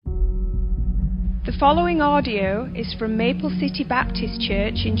The following audio is from Maple City Baptist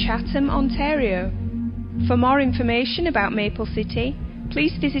Church in Chatham, Ontario. For more information about Maple City,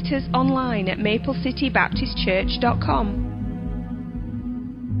 please visit us online at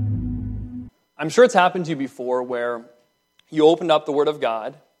maplecitybaptistchurch.com. I'm sure it's happened to you before where you opened up the Word of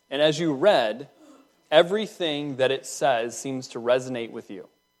God, and as you read, everything that it says seems to resonate with you.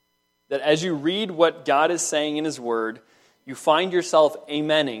 That as you read what God is saying in His Word, you find yourself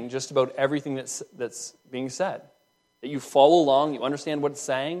amening just about everything that's being said. That you follow along, you understand what it's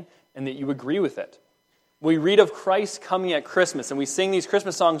saying, and that you agree with it. We read of Christ coming at Christmas, and we sing these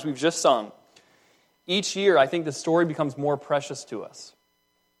Christmas songs we've just sung. Each year, I think the story becomes more precious to us.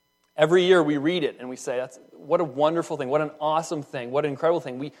 Every year we read it, and we say, what a wonderful thing, what an awesome thing, what an incredible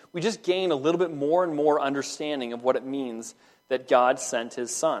thing. We just gain a little bit more and more understanding of what it means that God sent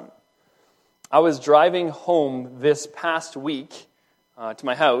His Son. I was driving home this past week to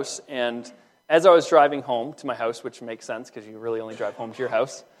my house, and as I was driving home to my house, which makes sense because you really only drive home to your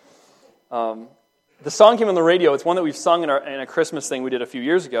house, the song came on the radio. It's one that we've sung in a Christmas thing we did a few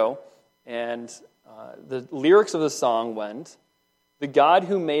years ago, and the lyrics of the song went, "The God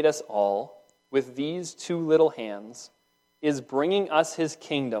who made us all with these two little hands is bringing us His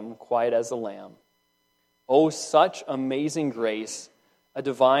kingdom quiet as a lamb. Oh, such amazing grace, a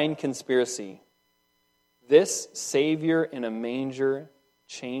divine conspiracy. This Savior in a manger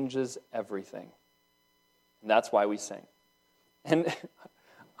changes everything." And that's why we sing. And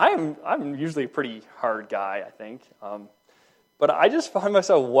I'm usually a pretty hard guy, I think. But I just found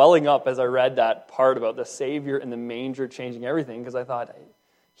myself welling up as I read that part about the Savior in the manger changing everything, because I thought,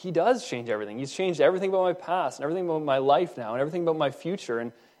 He does change everything. He's changed everything about my past, and everything about my life now, and everything about my future,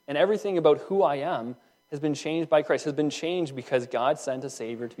 and everything about who I am has been changed by Christ, has been changed because God sent a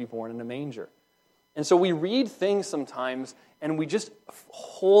Savior to be born in a manger. And so we read things sometimes, and we just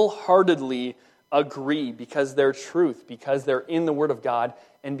wholeheartedly agree because they're truth, because they're in the Word of God,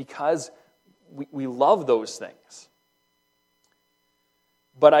 and because we love those things.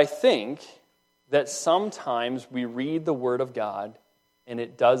 But I think that sometimes we read the Word of God, and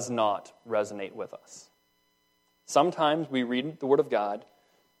it does not resonate with us. Sometimes we read the Word of God,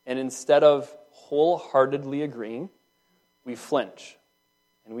 and instead of wholeheartedly agreeing, we flinch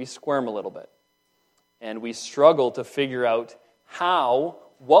and we squirm a little bit. And we struggle to figure out how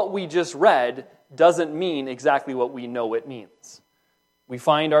what we just read doesn't mean exactly what we know it means. We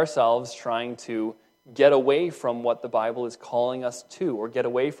find ourselves trying to get away from what the Bible is calling us to, or get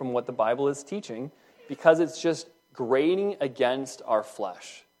away from what the Bible is teaching, because it's just grating against our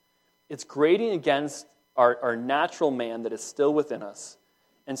flesh. It's grating against our natural man that is still within us.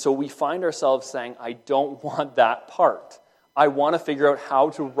 And so we find ourselves saying, I don't want that part. I want to figure out how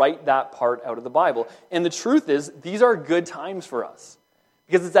to write that part out of the Bible. And the truth is, these are good times for us.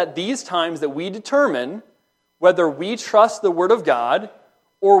 Because it's at these times that we determine whether we trust the Word of God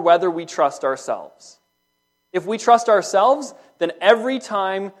or whether we trust ourselves. If we trust ourselves, then every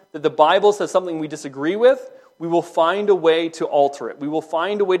time that the Bible says something we disagree with, we will find a way to alter it. We will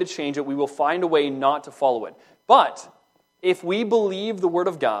find a way to change it. We will find a way not to follow it. But if we believe the Word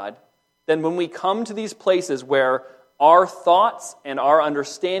of God, then when we come to these places where our thoughts and our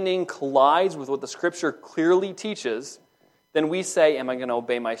understanding collides with what the Scripture clearly teaches, then we say, am I going to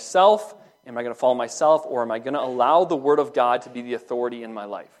obey myself? Am I going to follow myself? Or am I going to allow the Word of God to be the authority in my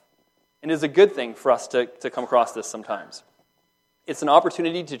life? And it is a good thing for us to come across this sometimes. It's an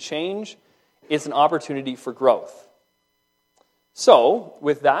opportunity to change. It's an opportunity for growth. So,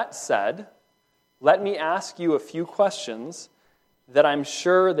 with that said, let me ask you a few questions that I'm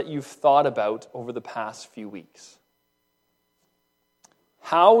sure that you've thought about over the past few weeks.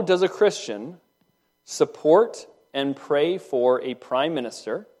 How does a Christian support and pray for a prime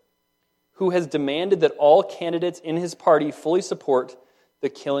minister who has demanded that all candidates in his party fully support the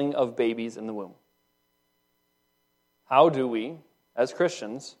killing of babies in the womb? How do we, as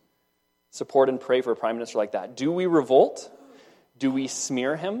Christians, support and pray for a prime minister like that? Do we revolt? Do we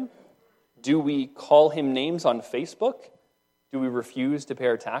smear him? Do we call him names on Facebook? Do we refuse to pay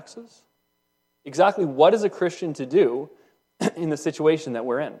our taxes? Exactly what is a Christian to do in the situation that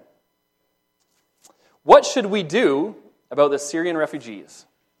we're in? What should we do about the Syrian refugees?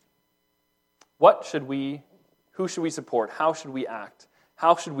 Who should we support? How should we act?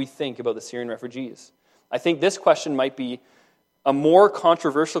 How should we think about the Syrian refugees? I think this question might be a more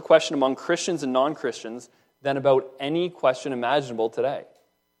controversial question among Christians and non-Christians than about any question imaginable today.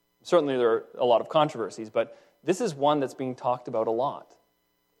 Certainly there are a lot of controversies, but this is one that's being talked about a lot.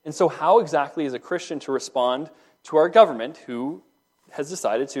 And so how exactly is a Christian to respond to our government who has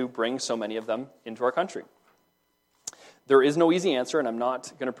decided to bring so many of them into our country? There is no easy answer, and I'm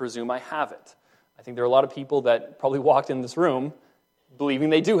not going to presume I have it. I think there are a lot of people that probably walked in this room believing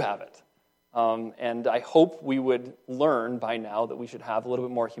they do have it. And I hope we would learn by now that we should have a little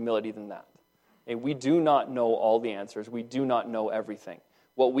bit more humility than that. And we do not know all the answers. We do not know everything.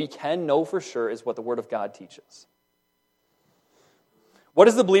 What we can know for sure is what the Word of God teaches. What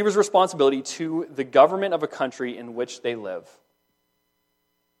is the believer's responsibility to the government of a country in which they live?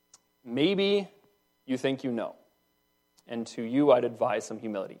 Maybe you think you know. And to you, I'd advise some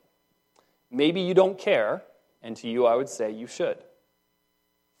humility. Maybe you don't care, and to you, I would say you should.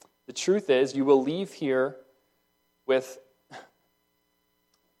 The truth is, you will leave here with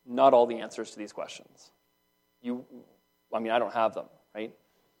not all the answers to these questions. I don't have them, right?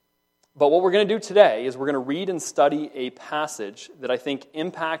 But what we're going to do today is we're going to read and study a passage that I think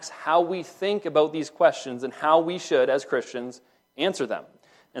impacts how we think about these questions and how we should, as Christians, answer them.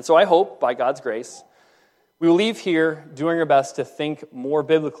 And so I hope, by God's grace, we will leave here doing our best to think more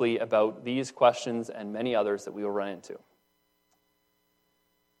biblically about these questions and many others that we will run into.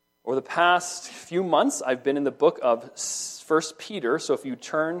 Over the past few months, I've been in the book of 1 Peter, so if you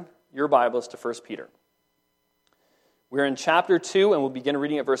turn your Bibles to 1 Peter. We're in chapter 2, and we'll begin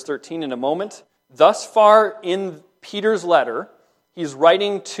reading at verse 13 in a moment. Thus far in Peter's letter, he's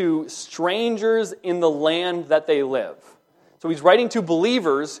writing to strangers in the land that they live. So he's writing to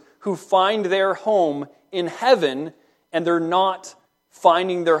believers who find their home in heaven, and they're not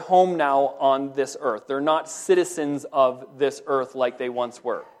finding their home now on this earth. They're not citizens of this earth like they once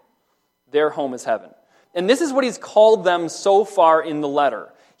were. Their home is heaven. And this is what he's called them so far in the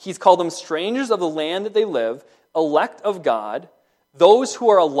letter. He's called them strangers of the land that they live, elect of God, those who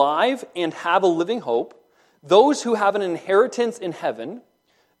are alive and have a living hope, those who have an inheritance in heaven,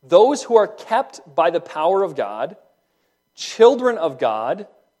 those who are kept by the power of God, children of God,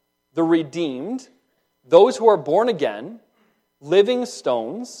 the redeemed, those who are born again, living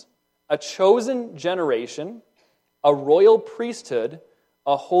stones, a chosen generation, a royal priesthood,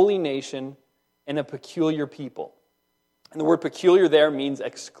 a holy nation, and a peculiar people. And the word peculiar there means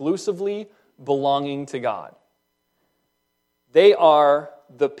exclusively belonging to God. They are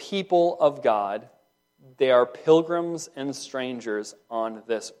the people of God. They are pilgrims and strangers on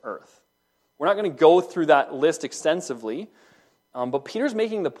this earth. We're not going to go through that list extensively, but Peter's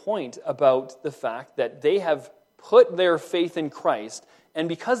making the point about the fact that they have put their faith in Christ, and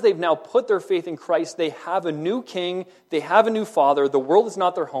because they've now put their faith in Christ, they have a new king, they have a new father, the world is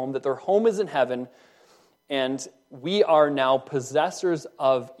not their home, that their home is in heaven, and we are now possessors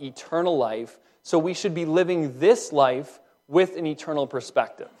of eternal life, so we should be living this life with an eternal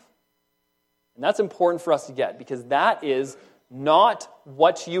perspective. And that's important for us to get, because that is not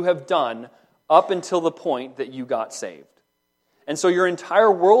what you have done up until the point that you got saved. And so your entire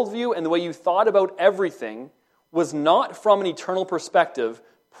worldview and the way you thought about everything was not from an eternal perspective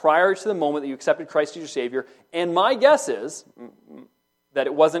prior to the moment that you accepted Christ as your Savior. And my guess is that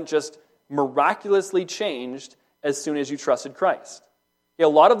it wasn't just miraculously changed as soon as you trusted Christ. A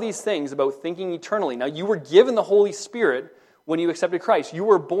lot of these things about thinking eternally. Now, you were given the Holy Spirit when you accepted Christ. You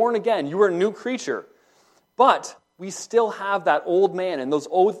were born again. You were a new creature. But we still have that old man and those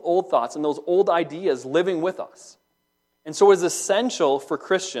old thoughts and those old ideas living with us. And so it is essential for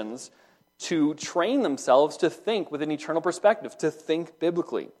Christians to train themselves to think with an eternal perspective, to think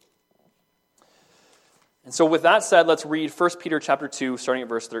biblically. And so with that said, let's read 1 Peter chapter 2, starting at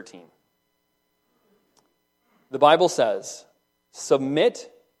verse 13. The Bible says,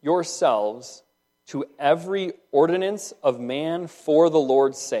 "Submit yourselves to every ordinance of man for the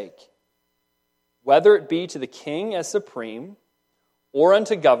Lord's sake, whether it be to the king as supreme, or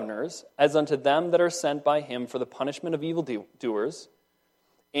unto governors, as unto them that are sent by him for the punishment of evildoers,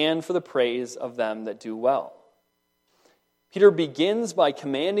 and for the praise of them that do well." Peter begins by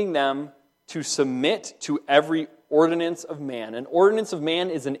commanding them to submit to every ordinance of man. An ordinance of man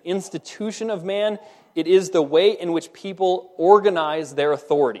is an institution of man. It is the way in which people organize their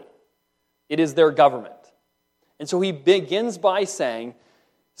authority. It is their government. And so he begins by saying,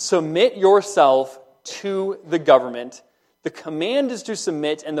 submit yourself to the government. The command is to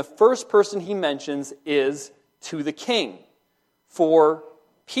submit, and the first person he mentions is to the king. For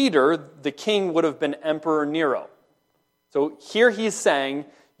Peter, the king would have been Emperor Nero. So here he's saying,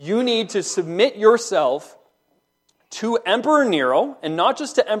 you need to submit yourself to Emperor Nero, and not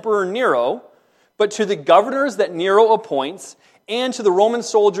just to Emperor Nero, but to the governors that Nero appoints, and to the Roman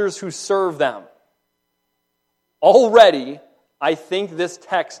soldiers who serve them. Already, I think this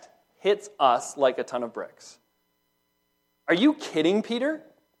text hits us like a ton of bricks. Are you kidding, Peter?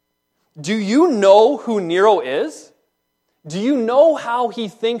 Do you know who Nero is? Do you know how he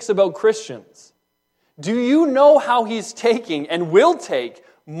thinks about Christians? Do you know how he's taking and will take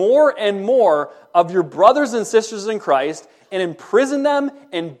more and more of your brothers and sisters in Christ and imprison them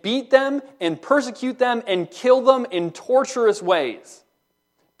and beat them and persecute them and kill them in torturous ways.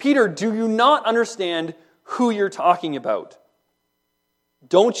 Peter, do you not understand who you're talking about?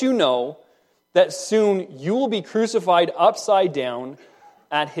 Don't you know that soon you will be crucified upside down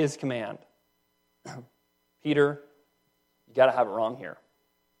at his command? Peter, you got to have it wrong here.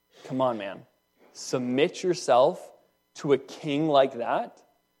 Come on, man. Submit yourself to a king like that.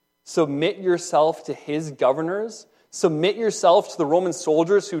 Submit yourself to his governors. Submit yourself to the Roman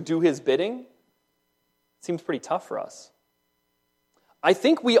soldiers who do his bidding. Seems pretty tough for us. I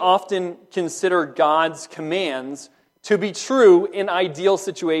think we often consider God's commands to be true in ideal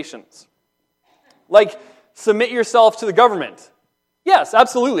situations. Like, submit yourself to the government. Yes,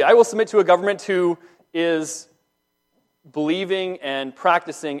 absolutely. I will submit to a government who is believing and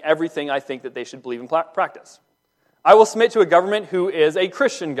practicing everything I think that they should believe and practice. I will submit to a government who is a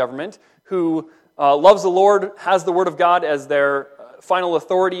Christian government, who loves the Lord, has the Word of God as their final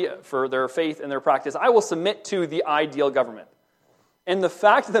authority for their faith and their practice. I will submit to the ideal government. And the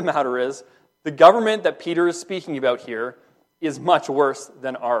fact of the matter is, the government that Peter is speaking about here is much worse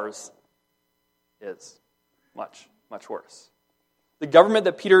than ours is. Much, much worse. The government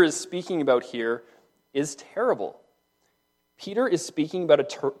that Peter is speaking about here is terrible. Peter is speaking about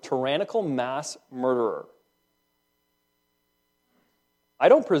a tyrannical mass murderer. I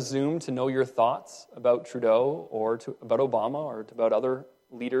don't presume to know your thoughts about Trudeau or about Obama or about other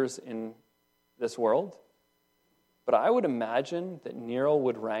leaders in this world, but I would imagine that Nero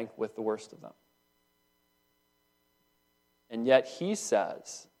would rank with the worst of them. And yet he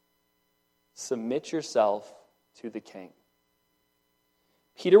says, submit yourself to the king.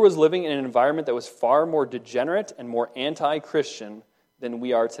 Peter was living in an environment that was far more degenerate and more anti-Christian than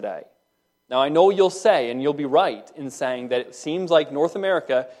we are today. Now, I know you'll say, and you'll be right in saying, that it seems like North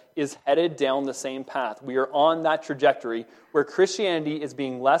America is headed down the same path. We are on that trajectory where Christianity is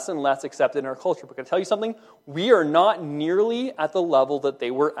being less and less accepted in our culture. But can I tell you something? We are not nearly at the level that they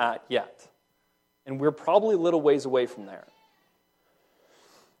were at yet. And we're probably a little ways away from there.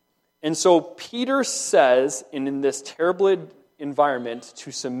 And so Peter says, in this terrible environment,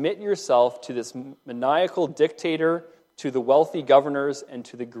 to submit yourself to this maniacal dictator, to the wealthy governors, and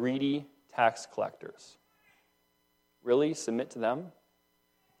to the greedy tax collectors. Really? Submit to them?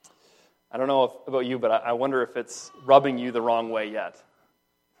 I don't know about you, but I wonder if it's rubbing you the wrong way yet.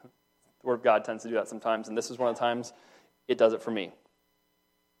 The Word of God tends to do that sometimes, and this is one of the times it does it for me.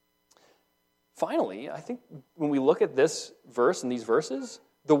 Finally, I think when we look at this verse and these verses,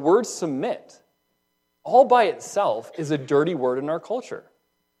 the word submit, all by itself, is a dirty word in our culture.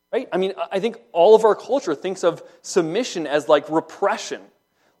 Right? I mean, I think all of our culture thinks of submission as like repression.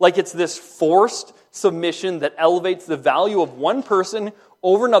 Like it's this forced submission that elevates the value of one person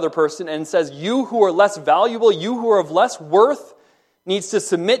over another person and says, you who are less valuable, you who are of less worth, needs to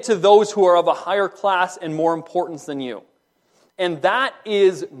submit to those who are of a higher class and more importance than you. And that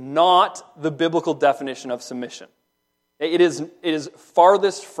is not the biblical definition of submission. It is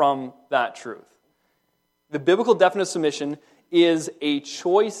farthest from that truth. The biblical definition of submission is a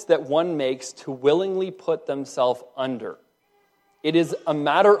choice that one makes to willingly put themselves under. It is a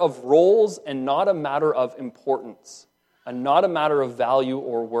matter of roles and not a matter of importance, and not a matter of value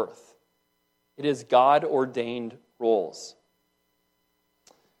or worth. It is God-ordained roles.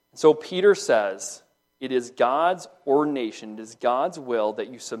 So Peter says, it is God's ordination, it is God's will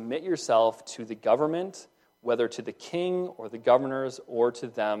that you submit yourself to the government, whether to the king or the governors or to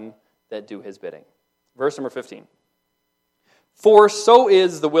them that do his bidding. Verse number 15. For so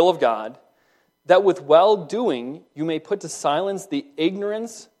is the will of God, that with well-doing you may put to silence the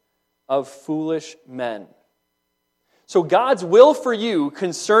ignorance of foolish men. So God's will for you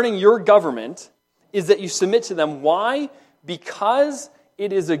concerning your government is that you submit to them. Why? Because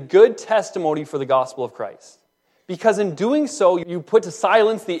it is a good testimony for the gospel of Christ. Because in doing so, you put to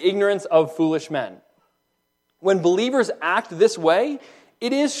silence the ignorance of foolish men. When believers act this way,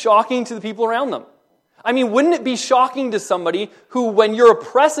 it is shocking to the people around them. I mean, wouldn't it be shocking to somebody who, when you're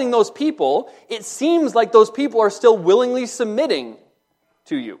oppressing those people, it seems like those people are still willingly submitting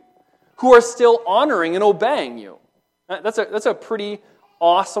to you, who are still honoring and obeying you? That's a pretty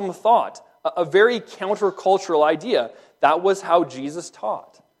awesome thought, a very countercultural idea. That was how Jesus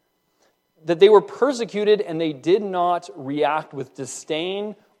taught. That they were persecuted and they did not react with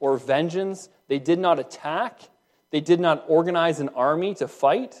disdain or vengeance. They did not attack. They did not organize an army to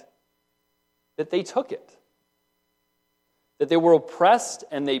fight. That they took it. That they were oppressed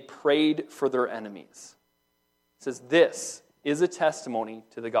and they prayed for their enemies. It says this is a testimony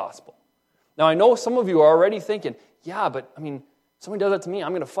to the gospel. Now I know some of you are already thinking, yeah, but I mean, somebody does that to me,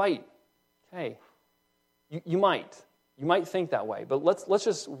 I'm going to fight. Okay, you might think that way, but let's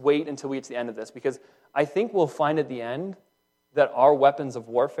just wait until we get to the end of this, because I think we'll find at the end that our weapons of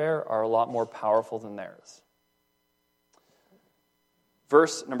warfare are a lot more powerful than theirs.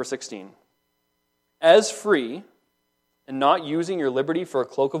 Verse number 16. As free, and not using your liberty for a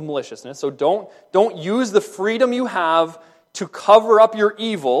cloak of maliciousness. So don't use the freedom you have to cover up your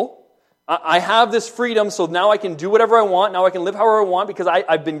evil. I have this freedom, so now I can do whatever I want. Now I can live however I want because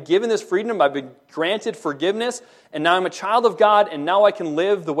I've been given this freedom. I've been granted forgiveness, and now I'm a child of God, and now I can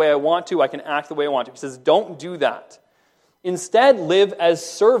live the way I want to. I can act the way I want to. He says, don't do that. Instead, live as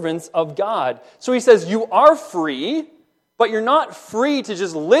servants of God. So he says, you are free, but you're not free to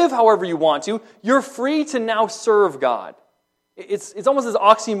just live however you want to. You're free to now serve God. It's almost this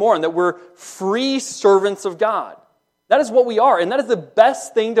oxymoron that we're free servants of God. That is what we are, and that is the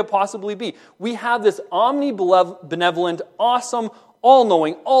best thing to possibly be. We have this omnibenevolent, awesome,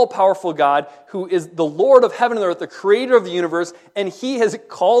 all-knowing, all-powerful God who is the Lord of heaven and earth, the creator of the universe, and He has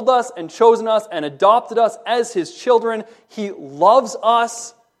called us and chosen us and adopted us as His children. He loves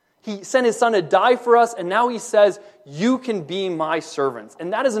us. He sent His Son to die for us, and now He says, you can be my servants.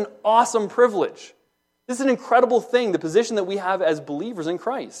 And that is an awesome privilege. This is an incredible thing, the position that we have as believers in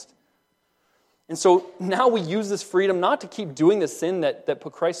Christ. And so now we use this freedom not to keep doing the sin that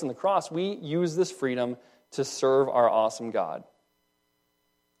put Christ on the cross. We use this freedom to serve our awesome God.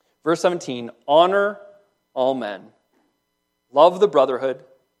 Verse 17, honor all men. Love the brotherhood.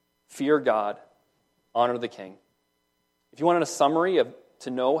 Fear God. Honor the king. If you wanted a summary to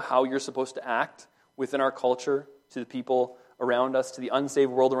know how you're supposed to act within our culture, to the people around us, to the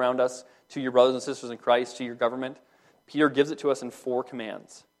unsaved world around us, to your brothers and sisters in Christ, to your government, Peter gives it to us in 4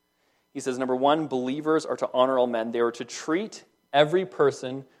 commands. He says, number 1, believers are to honor all men. They are to treat every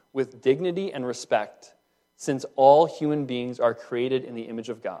person with dignity and respect, since all human beings are created in the image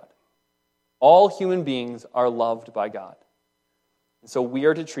of God. All human beings are loved by God. And so we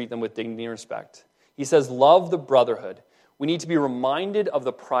are to treat them with dignity and respect. He says, love the brotherhood. We need to be reminded of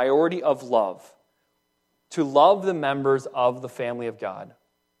the priority of love, to love the members of the family of God.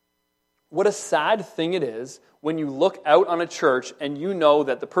 What a sad thing it is when you look out on a church and you know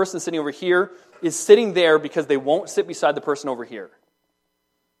that the person sitting over here is sitting there because they won't sit beside the person over here.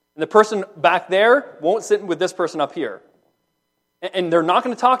 And the person back there won't sit with this person up here. And they're not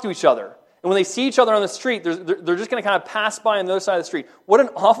going to talk to each other. And when they see each other on the street, they're just going to kind of pass by on the other side of the street. What an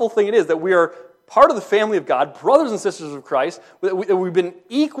awful thing it is that we are part of the family of God, brothers and sisters of Christ, that we've been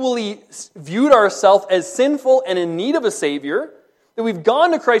equally viewed ourselves as sinful and in need of a Savior, that we've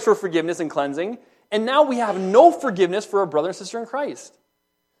gone to Christ for forgiveness and cleansing, and now we have no forgiveness for our brother and sister in Christ.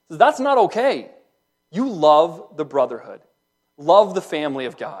 So that's not okay. You love the brotherhood. Love the family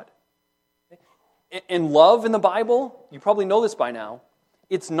of God. And love in the Bible, you probably know this by now,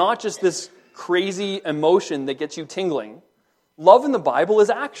 it's not just this crazy emotion that gets you tingling. Love in the Bible is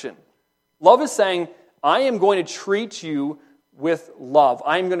action. Love is saying, I am going to treat you with love.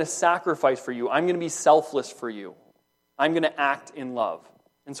 I am going to sacrifice for you. I'm going to be selfless for you. I'm going to act in love.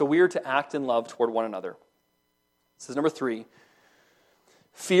 And so we are to act in love toward one another. This is number 3.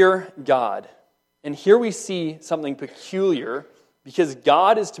 Fear God. And here we see something peculiar because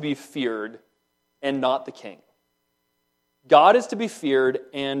God is to be feared and not the king. God is to be feared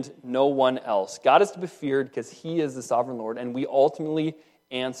and no one else. God is to be feared because He is the sovereign Lord, and we ultimately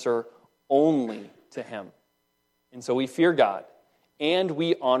answer only to Him. And so we fear God and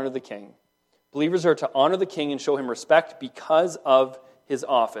we honor the king. Believers are to honor the king and show him respect because of his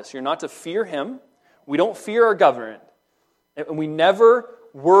office. You're not to fear him. We don't fear our government. And we never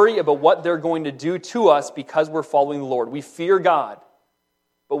worry about what they're going to do to us because we're following the Lord. We fear God,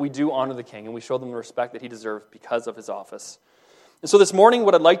 but we do honor the king, and we show them the respect that he deserves because of his office. And so this morning,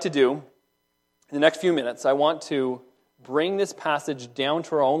 what I'd like to do in the next few minutes, I want to bring this passage down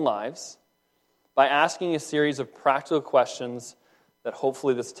to our own lives by asking a series of practical questions that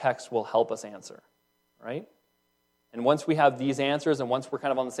hopefully this text will help us answer, right? And once we have these answers and once we're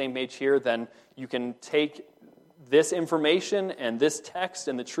kind of on the same page here, then you can take this information and this text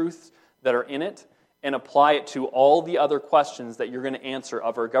and the truths that are in it and apply it to all the other questions that you're going to answer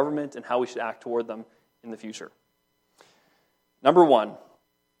of our government and how we should act toward them in the future. Number 1,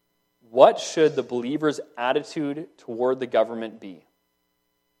 what should the believer's attitude toward the government be?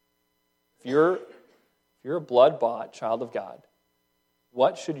 If you're a blood-bought child of God,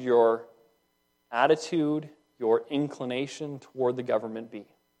 what should your attitude, your inclination toward the government be?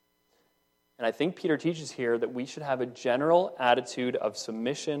 And I think Peter teaches here that we should have a general attitude of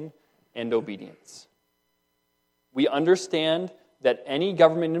submission and obedience. We understand that any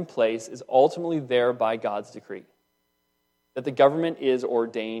government in place is ultimately there by God's decree. that the government is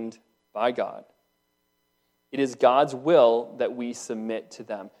ordained by God. It is God's will that we submit to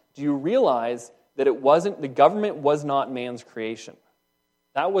them. Do you realize that the government was not man's creation?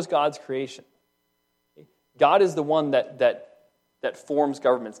 That was God's creation. God is the one that forms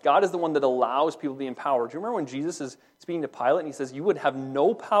governments. God is the one that allows people to be in power. Do you remember when Jesus is speaking to Pilate and he says, "You would have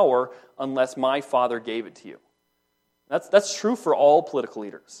no power unless my Father gave it to you"? That's true for all political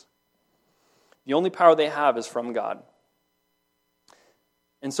leaders. The only power they have is from God.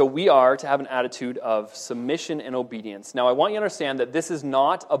 And so we are to have an attitude of submission and obedience. Now, I want you to understand that this is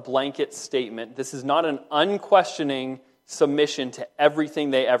not a blanket statement. This is not an unquestioning submission to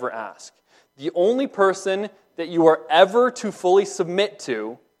everything they ever ask. The only person that you are ever to fully submit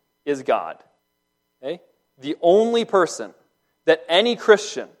to is God. Okay? The only person that any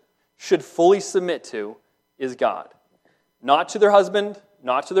Christian should fully submit to is God. Not to their husband,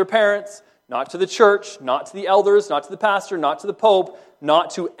 not to their parents, not to the church, not to the elders, not to the pastor, not to the pope,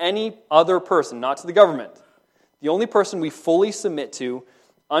 not to any other person, not to the government. The only person we fully submit to,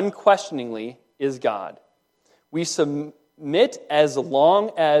 unquestioningly, is God. We submit as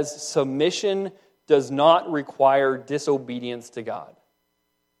long as submission does not require disobedience to God.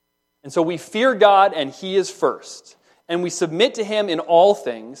 And so we fear God and He is first. And we submit to Him in all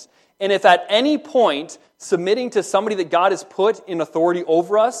things. And if at any point submitting to somebody that God has put in authority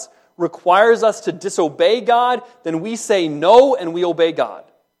over us requires us to disobey God, then we say no and we obey God.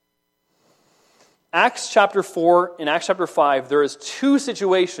 Acts chapter 4 and Acts chapter 5, there is two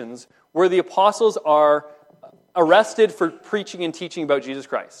situations where the apostles are arrested for preaching and teaching about Jesus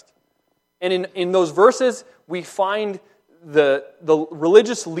Christ. And in those verses, we find the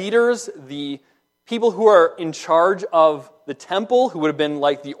religious leaders, the people who are in charge of the temple, who would have been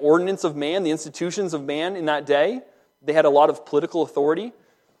like the ordinance of man, the institutions of man in that day. They had a lot of political authority.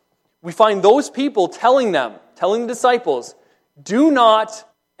 We find those people telling the disciples, do not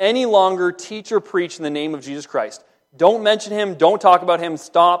any longer teach or preach in the name of Jesus Christ. Don't mention Him, don't talk about Him,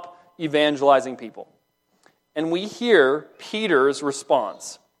 stop evangelizing people. And we hear Peter's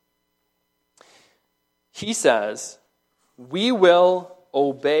response. He says, we will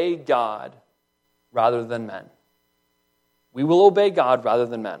obey God rather than men. We will obey God rather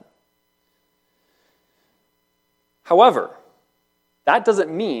than men. However, that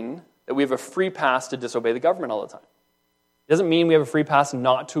doesn't mean that we have a free pass to disobey the government all the time. It doesn't mean we have a free pass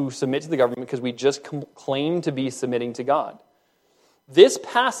not to submit to the government because we just claim to be submitting to God. This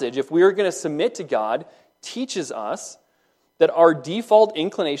passage, if we are going to submit to God, teaches us that our default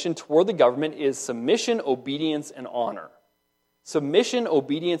inclination toward the government is submission, obedience, and honor. Submission,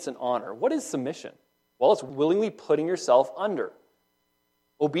 obedience, and honor. What is submission? Well, it's willingly putting yourself under.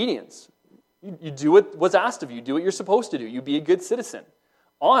 Obedience. You do what's asked of you. Do what you're supposed to do. You be a good citizen.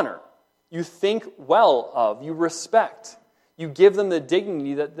 Honor. You think well of. You respect. You give them the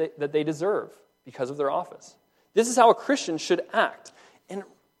dignity that they deserve because of their office. This is how a Christian should act. And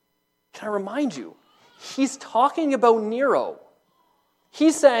can I remind you, he's talking about Nero.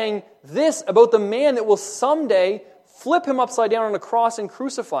 He's saying this about the man that will someday flip him upside down on a cross and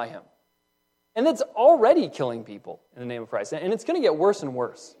crucify him. And it's already killing people in the name of Christ. And it's going to get worse and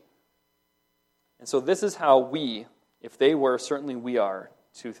worse. And so this is how we, if they were, certainly we are,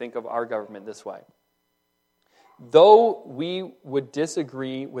 to think of our government this way. Though we would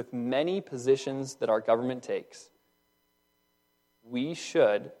disagree with many positions that our government takes, we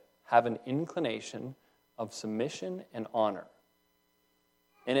should have an inclination of submission and honor.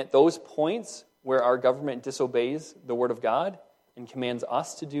 And at those points where our government disobeys the Word of God and commands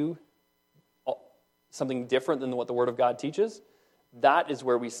us to do something different than what the Word of God teaches, that is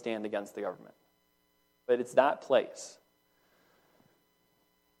where we stand against the government. But it's that place.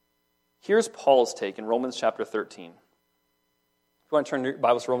 Here's Paul's take in Romans chapter 13. If you want to turn your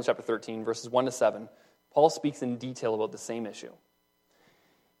Bibles to Romans chapter 13, verses 1 to 7, Paul speaks in detail about the same issue.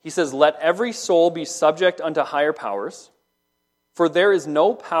 He says, "Let every soul be subject unto higher powers, for there is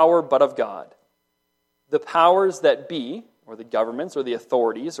no power but of God. The powers that be," or the governments or the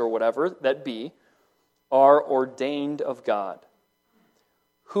authorities or whatever that be, "are ordained of God.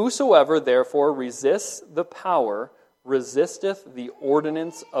 Whosoever therefore resists the power resisteth the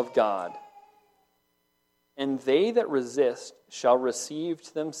ordinance of God. And they that resist shall receive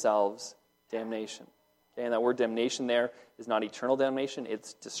to themselves damnation." Okay, and that word damnation there is not eternal damnation,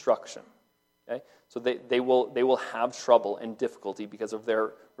 it's destruction. Okay? So they will have trouble and difficulty because of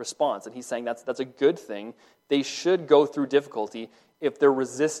their response. And he's saying that's a good thing. They should go through difficulty if they're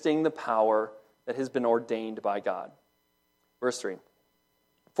resisting the power that has been ordained by God. Verse 3.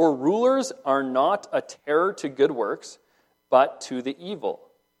 "For rulers are not a terror to good works, but to the evil.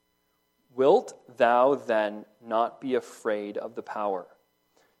 Wilt thou then not be afraid of the power?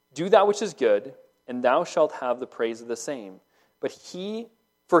 Do that which is good, and thou shalt have the praise of the same.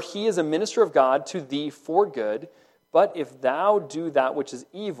 For he is a minister of God to thee for good. But if thou do that which is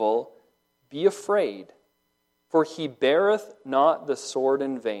evil, be afraid. For he beareth not the sword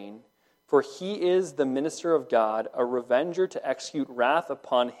in vain. For he is the minister of God, a revenger to execute wrath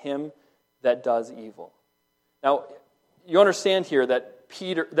upon him that does evil. Now, you understand here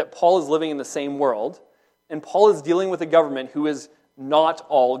that Paul is living in the same world, and Paul is dealing with a government who is not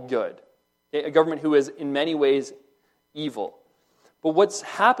all good. A government who is in many ways evil. But what's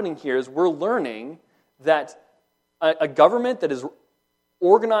happening here is we're learning that a government that is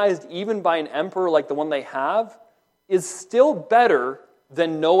organized even by an emperor like the one they have is still better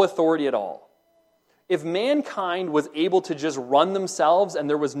than no authority at all. If mankind was able to just run themselves and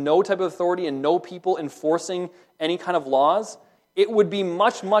there was no type of authority and no people enforcing any kind of laws, it would be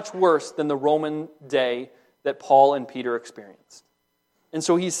much, much worse than the Roman day that Paul and Peter experienced. And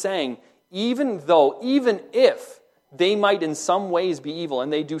so he's saying, even if they might in some ways be evil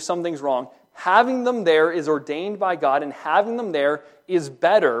and they do some things wrong, having them there is ordained by God, and having them there is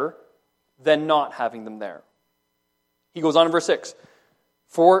better than not having them there. He goes on in verse 6,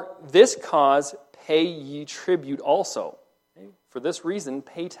 For this cause pay ye tribute also. Okay? For this reason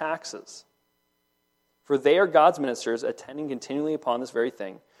pay taxes. For they are God's ministers, attending continually upon this very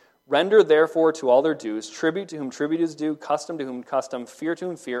thing. Render therefore to all their dues, tribute to whom tribute is due, custom to whom custom, fear to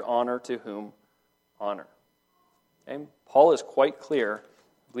whom fear, honor to whom honor. Okay? Paul is quite clear,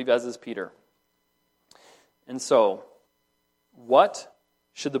 I believe as is Peter. And so, what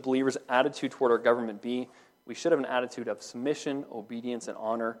should the believer's attitude toward our government be? We should have an attitude of submission, obedience, and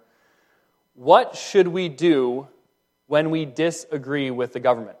honor. What should we do when we disagree with the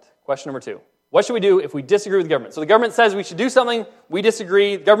government? Question number 2. What should we do if we disagree with the government? So the government says we should do something, we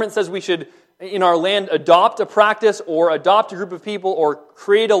disagree. The government says we should, in our land, adopt a practice or adopt a group of people or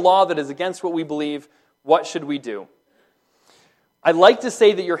create a law that is against what we believe. What should we do? I'd like to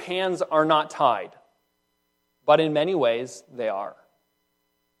say that your hands are not tied, but in many ways they are.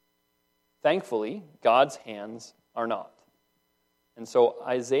 Thankfully, God's hands are not. And so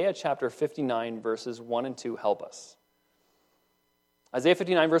Isaiah chapter 59 verses 1 and 2 help us. Isaiah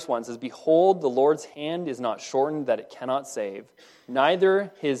 59 verse 1 says, Behold, the Lord's hand is not shortened that it cannot save,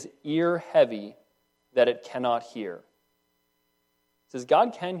 neither his ear heavy that it cannot hear. It says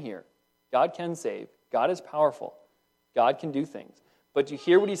God can hear, God can save, God is powerful, God can do things. But do you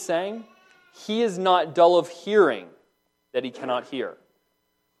hear what he's saying? He is not dull of hearing that he cannot hear.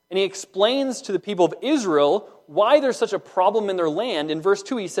 And he explains to the people of Israel why there's such a problem in their land. In verse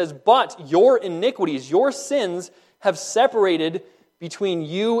 2 he says, But your iniquities, your sins have separated between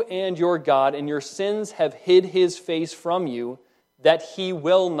you and your God, and your sins have hid his face from you, that he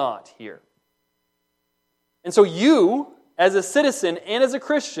will not hear. And so you, as a citizen and as a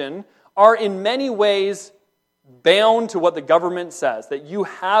Christian, are in many ways bound to what the government says, that you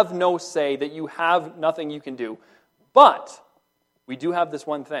have no say, that you have nothing you can do. But we do have this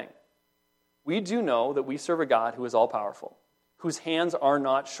one thing. We do know that we serve a God who is all-powerful, whose hands are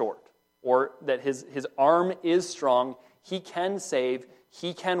not short, or that his arm is strong. He can save,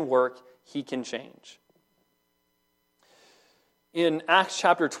 he can work, he can change. In Acts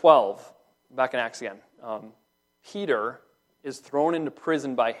chapter 12, back in Acts again, Peter is thrown into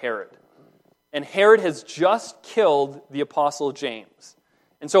prison by Herod. And Herod has just killed the apostle James.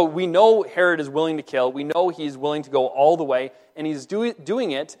 And so we know Herod is willing to kill. We know he's willing to go all the way. And he's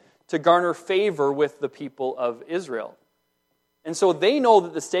doing it to garner favor with the people of Israel. And so they know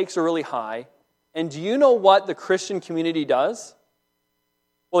that the stakes are really high. And do you know what the Christian community does?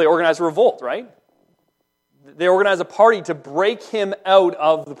 Well, they organize a revolt, right? They organize a party to break him out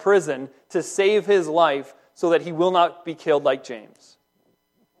of the prison to save his life so that he will not be killed like James.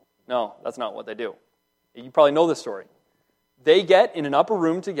 No, that's not what they do. You probably know this story. They get in an upper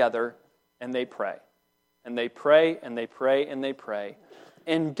room together and they pray. And they pray and they pray and they pray.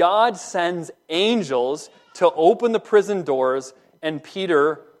 And God sends angels to open the prison doors, and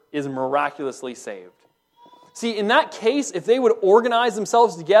Peter is miraculously saved. See, in that case, if they would organize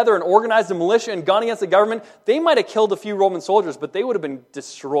themselves together and organize a militia and gone against the government, they might have killed a few Roman soldiers, but they would have been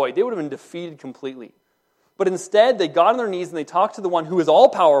destroyed. They would have been defeated completely. But instead, they got on their knees and they talked to the one who is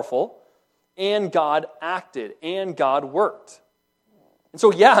all-powerful, and God acted, and God worked. And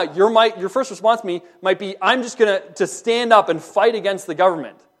so, yeah, your first response to me might be, I'm just going to stand up and fight against the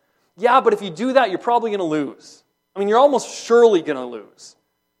government. Yeah, but if you do that, you're probably going to lose. I mean, you're almost surely going to lose.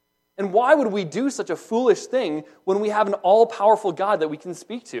 And why would we do such a foolish thing when we have an all-powerful God that we can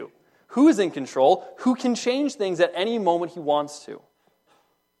speak to? Who is in control? Who can change things at any moment he wants to?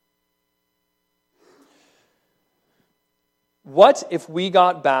 What if we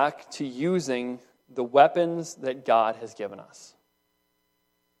got back to using the weapons that God has given us?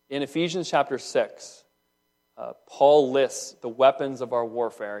 In Ephesians chapter 6, Paul lists the weapons of our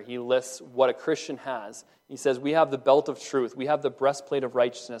warfare. He lists what a Christian has. He says, we have the belt of truth. We have the breastplate of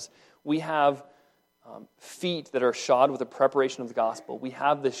righteousness. We have feet that are shod with the preparation of the gospel. We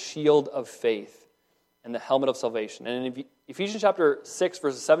have the shield of faith and the helmet of salvation. And in Ephesians chapter 6,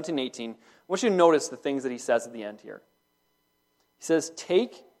 verses 17 and 18, I want you to notice the things that he says at the end here. He says,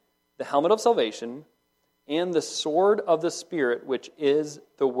 take the helmet of salvation and the sword of the Spirit, which is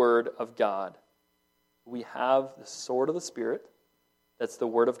the word of God. We have the sword of the Spirit, that's the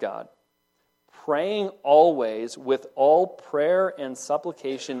word of God. Praying always with all prayer and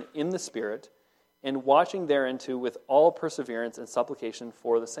supplication in the Spirit, and watching thereunto with all perseverance and supplication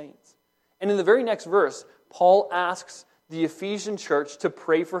for the saints. And in the very next verse, Paul asks the Ephesian church to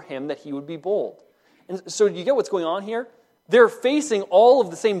pray for him that he would be bold. And so you get what's going on here? They're facing all of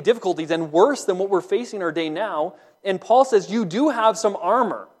the same difficulties and worse than what we're facing in our day now. And Paul says, you do have some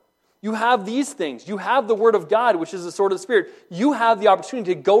armor. You have these things. You have the Word of God, which is the sword of the Spirit. You have the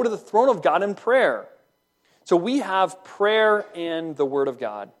opportunity to go to the throne of God in prayer. So we have prayer and the Word of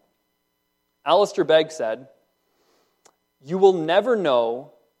God. Alistair Begg said, you will never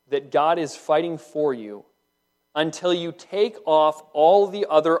know that God is fighting for you until you take off all the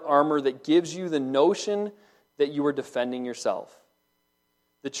other armor that gives you the notion that you are defending yourself.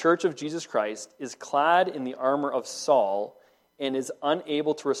 The Church of Jesus Christ is clad in the armor of Saul and is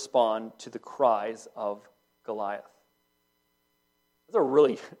unable to respond to the cries of Goliath. That's a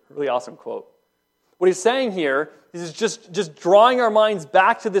really, really awesome quote. What he's saying here is just drawing our minds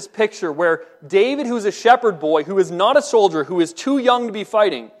back to this picture where David, who's a shepherd boy, who is not a soldier, who is too young to be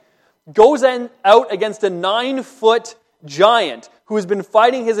fighting, goes out against a 9-foot giant who has been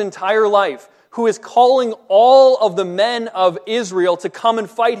fighting his entire life, who is calling all of the men of Israel to come and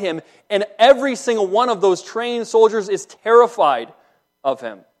fight him, and every single one of those trained soldiers is terrified of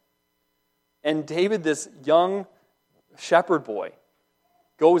him. And David, this young shepherd boy,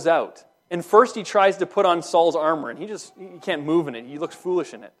 goes out. And first he tries to put on Saul's armor, and he can't move in it. He looks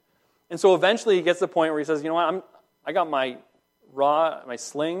foolish in it. And so eventually he gets to the point where he says, you know what, I got my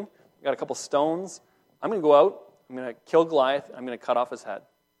sling, I got a couple stones. I'm going to go out, I'm going to kill Goliath, I'm going to cut off his head.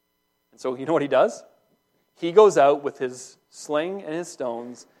 And so you know what he does? He goes out with his sling and his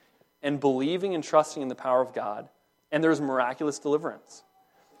stones and believing and trusting in the power of God, and there's miraculous deliverance.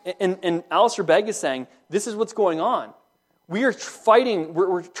 And Alistair Begg is saying, this is what's going on. We are fighting,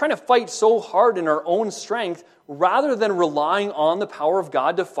 we're trying to fight so hard in our own strength rather than relying on the power of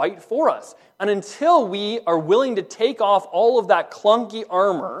God to fight for us. And until we are willing to take off all of that clunky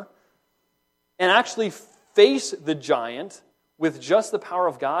armor and actually face the giant with just the power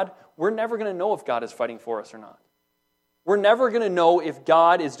of God, we're never going to know if God is fighting for us or not. We're never going to know if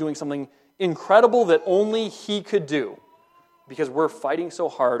God is doing something incredible that only He could do because we're fighting so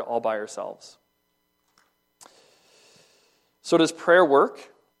hard all by ourselves. So does prayer work?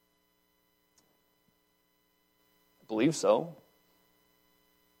 I believe so.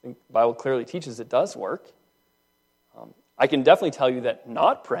 I think the Bible clearly teaches it does work. I can definitely tell you that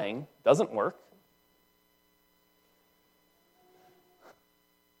not praying doesn't work.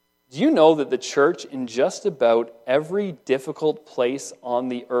 Do you know that the church in just about every difficult place on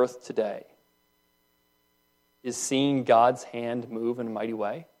the earth today is seeing God's hand move in a mighty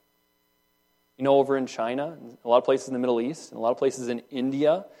way? You know, over in China, and a lot of places in the Middle East, and a lot of places in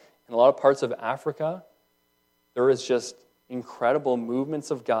India, and a lot of parts of Africa, there is just incredible movements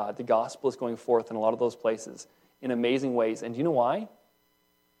of God. The gospel is going forth in a lot of those places in amazing ways. And do you know why?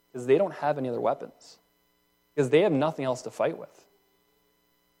 Because they don't have any other weapons. Because they have nothing else to fight with.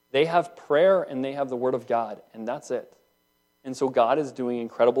 They have prayer and they have the Word of God, and that's it. And so God is doing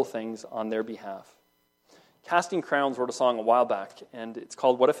incredible things on their behalf. Casting Crowns wrote a song a while back, and it's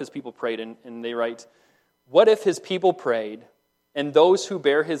called What If His People Prayed? And they write, what if His people prayed, and those who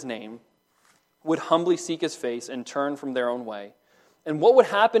bear His name would humbly seek His face and turn from their own way? And what would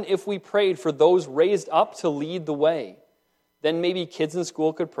happen if we prayed for those raised up to lead the way? Then maybe kids in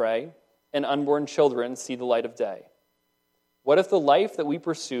school could pray, and unborn children see the light of day. What if the life that we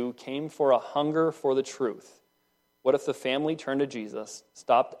pursue came for a hunger for the truth? What if the family turned to Jesus,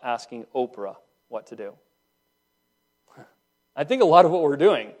 stopped asking Oprah what to do? I think a lot of what we're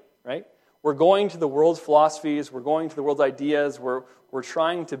doing, right? We're going to the world's philosophies, we're going to the world's ideas, we're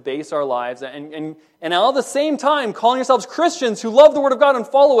trying to base our lives, and all at the same time calling ourselves Christians who love the Word of God and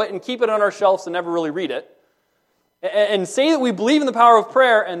follow it and keep it on our shelves and never really read it, and say that we believe in the power of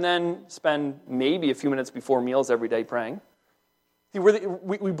prayer and then spend maybe a few minutes before meals every day praying. See,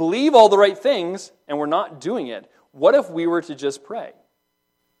 we believe all the right things and we're not doing it. what if we were to just pray?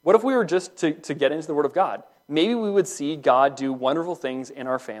 What if we were just to get into the Word of God? Maybe we would see God do wonderful things in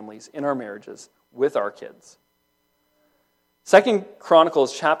our families, in our marriages, with our kids. 2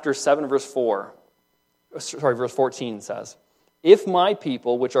 Chronicles chapter 7, verse 14 says, "If my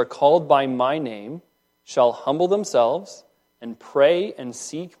people, which are called by my name, shall humble themselves and pray and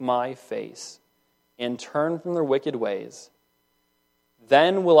seek my face and turn from their wicked ways,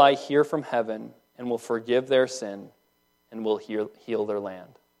 then will I hear from heaven and will forgive their sin and will heal their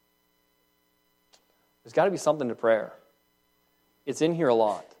land." There's got to be something to prayer. It's in here a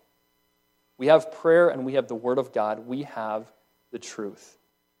lot. We have prayer and we have the Word of God. We have the truth.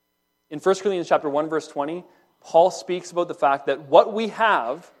 In 1 Corinthians chapter 1, verse 20, Paul speaks about the fact that what we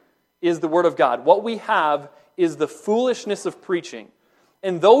have is the Word of God. What we have is the foolishness of preaching.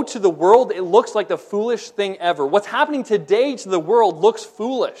 And though to the world it looks like the foolish thing ever, what's happening today to the world looks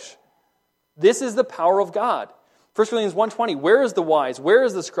foolish. This is the power of God. 1 Corinthians 1:20, "Where is the wise? Where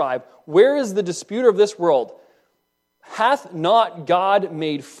is the scribe? Where is the disputer of this world? Hath not God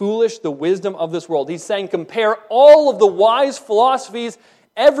made foolish the wisdom of this world?" He's saying, compare all of the wise philosophies,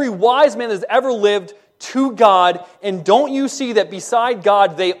 every wise man that's ever lived, to God, and don't you see that beside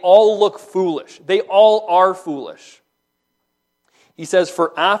God, they all look foolish? They all are foolish. He says,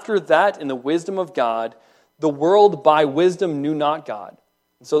 "For after that, in the wisdom of God, the world by wisdom knew not God."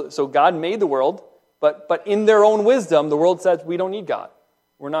 So God made the world, but in their own wisdom, the world says, we don't need God.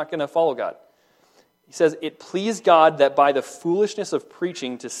 We're not going to follow God. He says, "It pleased God that by the foolishness of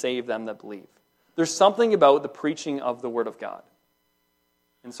preaching to save them that believe." There's something about the preaching of the Word of God.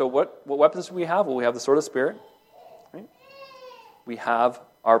 And so what weapons do we have? Well, we have the sword of the Spirit. Right? We have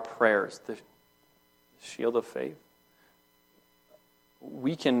our prayers, the shield of faith.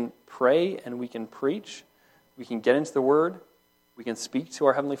 We can pray and we can preach. We can get into the Word. We can speak to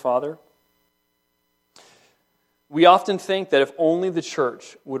our Heavenly Father. We often think that if only the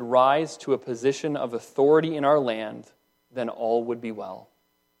church would rise to a position of authority in our land, then all would be well.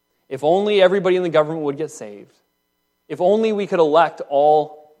 If only everybody in the government would get saved. If only we could elect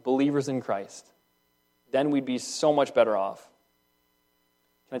all believers in Christ, then we'd be so much better off.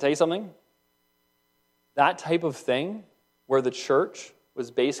 Can I tell you something? That type of thing, where the church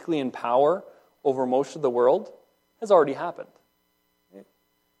was basically in power over most of the world, has already happened.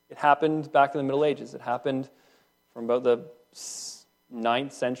 It happened back in the Middle Ages. It happened from about the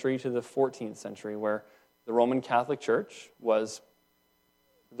 9th century to the 14th century, where the Roman Catholic Church was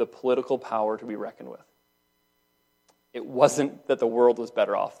the political power to be reckoned with. It wasn't that the world was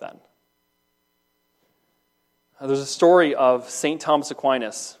better off then. There's a story of St. Thomas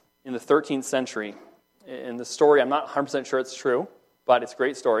Aquinas in the 13th century. In the story, I'm not 100% sure it's true, but it's a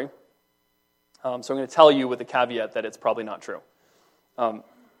great story. So I'm going to tell you with the caveat that it's probably not true.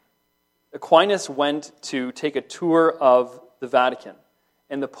 Aquinas went to take a tour of the Vatican,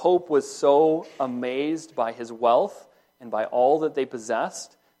 and the Pope was so amazed by his wealth and by all that they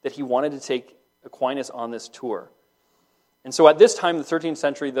possessed that he wanted to take Aquinas on this tour. And so at this time, the 13th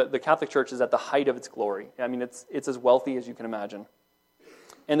century, the Catholic Church is at the height of its glory. I mean, it's as wealthy as you can imagine.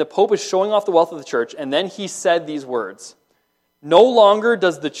 And the Pope is showing off the wealth of the church, and then he said these words, "No longer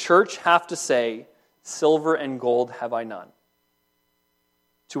does the church have to say, 'Silver and gold have I none.'"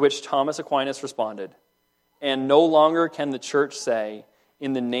 To which Thomas Aquinas responded, "And no longer can the church say,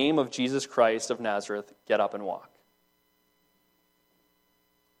 'In the name of Jesus Christ of Nazareth, get up and walk.'"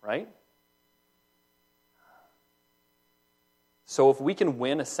 Right? So if we can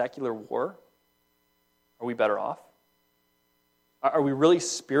win a secular war, are we better off? Are we really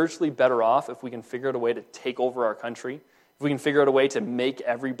spiritually better off if we can figure out a way to take over our country? If we can figure out a way to make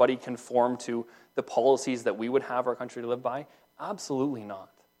everybody conform to the policies that we would have our country to live by? Absolutely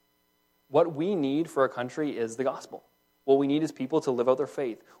not. What we need for our country is the gospel. What we need is people to live out their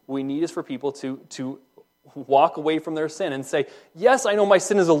faith. What we need is for people to walk away from their sin and say, yes, I know my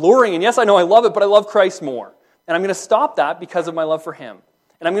sin is alluring, and yes, I know I love it, but I love Christ more. And I'm going to stop that because of my love for Him.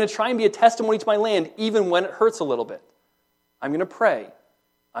 And I'm going to try and be a testimony to my land even when it hurts a little bit. I'm going to pray.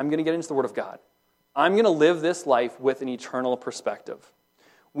 I'm going to get into the Word of God. I'm going to live this life with an eternal perspective.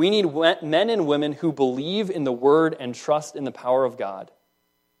 We need men and women who believe in the Word and trust in the power of God.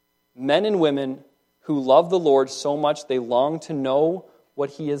 Men and women who love the Lord so much they long to know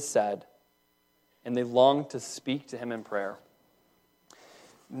what He has said, and they long to speak to Him in prayer.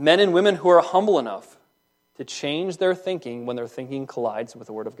 Men and women who are humble enough to change their thinking when their thinking collides with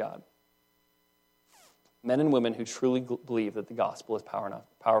the Word of God. Men and women who truly believe that the gospel is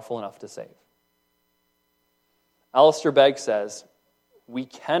powerful enough to save. Alistair Begg says, we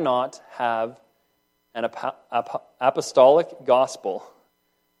cannot have an apostolic gospel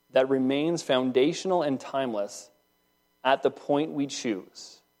that remains foundational and timeless at the point we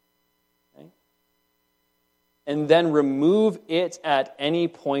choose. Okay? And then remove it at any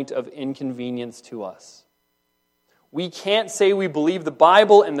point of inconvenience to us. We can't say we believe the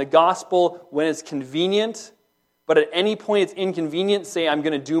Bible and the gospel when it's convenient, but at any point it's inconvenient, say, I'm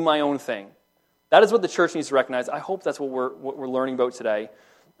going to do my own thing. That is what the church needs to recognize. I hope that's what we're learning about today.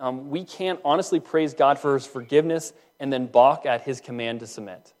 We can't honestly praise God for his forgiveness and then balk at his command to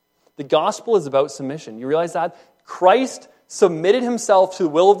submit. The gospel is about submission. You realize that? Christ submitted himself to the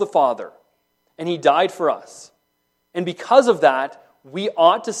will of the Father, and he died for us. And because of that, we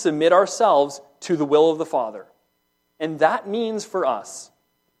ought to submit ourselves to the will of the Father. And that means for us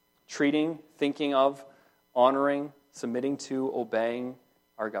treating, thinking of, honoring, submitting to, obeying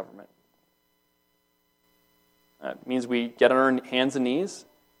our government. That means we get on our hands and knees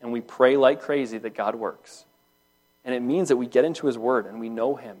and we pray like crazy that God works. And it means that we get into his word and we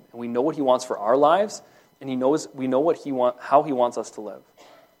know him and we know what he wants for our lives and we know how he wants us to live.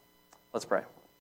 Let's pray.